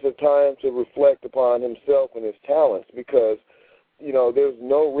think it's a time to reflect upon himself and his talents because, there's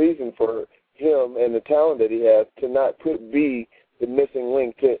no reason for him and the talent that he has to not be the missing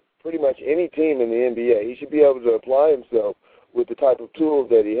link to pretty much any team in the NBA. He should be able to apply himself with the type of tools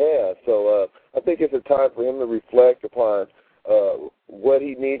that he has. So I think it's a time for him to reflect upon what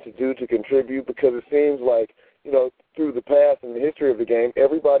he needs to do to contribute because it seems like, through the past and the history of the game,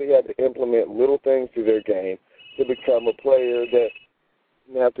 everybody had to implement little things to their game to become a player that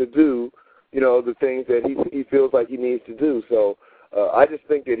have to do, the things that he feels like he needs to do. So I just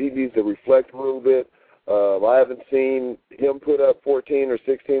think that he needs to reflect a little bit. I haven't seen him put up 14 or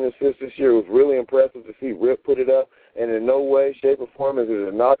 16 assists this year. It was really impressive to see Rip put it up, and in no way, shape, or form is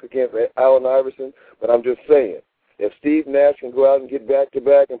it a knock against Allen Iverson, but I'm just saying, if Steve Nash can go out and get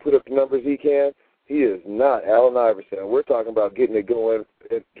back-to-back and put up the numbers he can, he is not Allen Iverson. We're talking about getting it going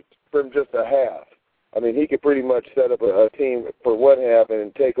from just a half. I mean, he could pretty much set up a team for one half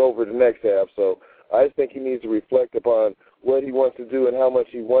and take over the next half. So I just think he needs to reflect upon what he wants to do and how much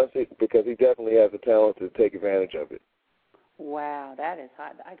he wants it because he definitely has the talent to take advantage of it. Wow, that is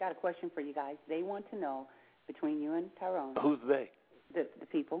hot. I got a question for you guys. They want to know, between you and Tyrone. Who's they? The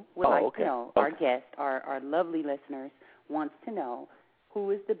people would like to know. Our guest, our lovely listeners, wants to know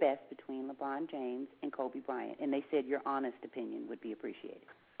who is the best between LeBron James and Kobe Bryant. And they said your honest opinion would be appreciated.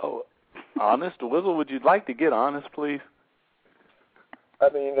 Oh, honest? Wizzle, would you like to get honest, please? I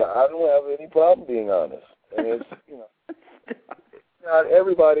mean, I don't have any problem being honest. I mean, it's, not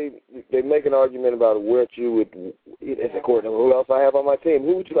everybody, they make an argument about what you would, it's according to who else I have on my team.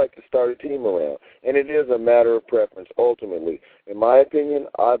 Who would you like to start a team around? And it is a matter of preference, ultimately. In my opinion,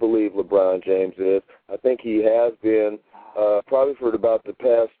 I believe LeBron James is. I think he has been probably for about the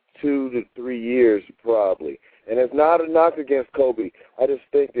past 2 to 3 years, probably. And it's not a knock against Kobe. I just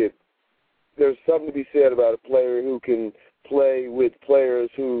think that there's something to be said about a player who can play with players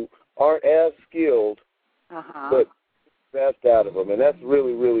who aren't as skilled, but best out of them, and that's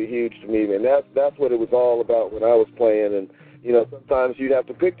really, really huge to me, man. That's what it was all about when I was playing, and, sometimes you'd have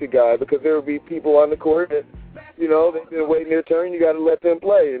to pick the guy because there would be people on the court that, they've been waiting their turn, you got to let them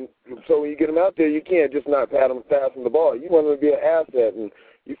play, and so when you get them out there, you can't just not pat them, pass them the ball. You want them to be an asset, and,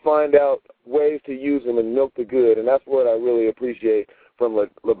 you find out ways to use them and milk the good, and that's what I really appreciate from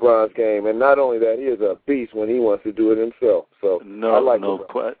LeBron's game. And not only that, he is a beast when he wants to do it himself. So I like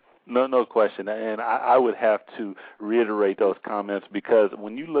LeBron. No question. And I would have to reiterate those comments, because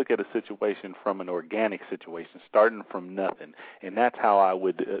when you look at a situation from an organic situation, starting from nothing, and that's how I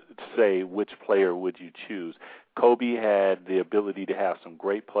would say which player would you choose. Kobe had the ability to have some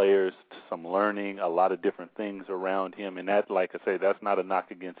great players, some learning, a lot of different things around him, and that, like I say, that's not a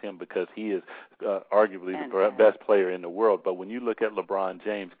knock against him, because he is arguably the best player in the world. But when you look at LeBron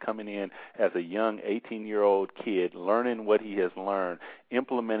James coming in as a young 18-year-old kid, learning what he has learned,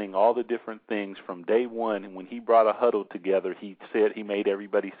 implementing all the different things from day one, and when he brought a huddle together, he said he made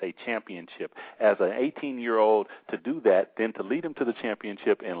everybody say championship. As an 18-year-old to do that, then to lead them to the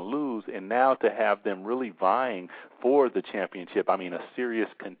championship and lose, and now to have them really vying for the championship. I mean, a serious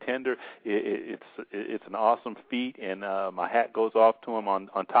contender. It's an awesome feat, and my hat goes off to him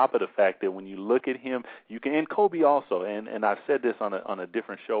on top of the fact that when you look at him, you can, and Kobe also, and I've said this on a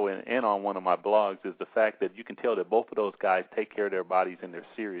different show and on one of my blogs, is the fact that you can tell that both of those guys take care of their bodies and they're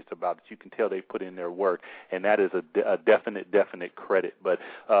serious about it. You can tell they put in their work, and that is a definite credit. But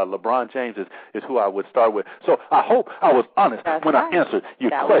LeBron James is who I would start with. So I hope I was honest when I answered your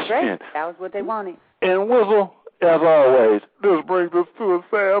question. That was what they wanted. And Wizzle, as always, this brings us to a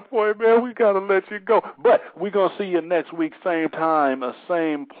sad point, man. We got to let you go. But we're going to see you next week, same time,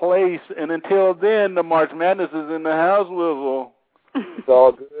 same place. And until then, the March Madness is in the house, Wizzle. It's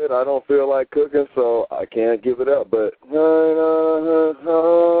all good. I don't feel like cooking, so I can't give it up. But that's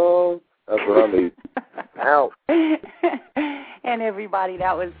what I need. Out. And everybody,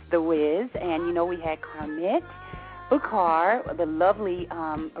 that was The Wiz. And, you know, we had Carmette Bakar, the lovely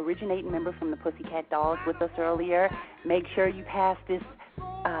originating member from the Pussycat Dolls, with us earlier. Make sure you pass this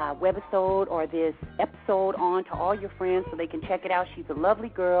webisode or this episode on to all your friends so they can check it out. She's a lovely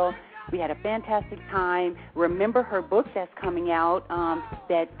girl. We had a fantastic time. Remember her book that's coming out,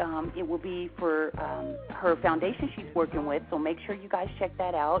 it will be for her foundation she's working with, so make sure you guys check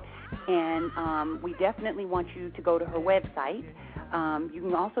that out. And we definitely want you to go to her website. You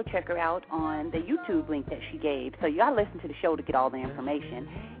can also check her out on the YouTube link that she gave. So you got to listen to the show to get all the information.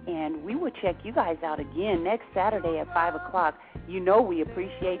 And we will check you guys out again next Saturday at 5 o'clock. You know we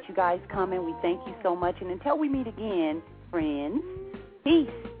appreciate you guys coming. We thank you so much. And until we meet again, friends,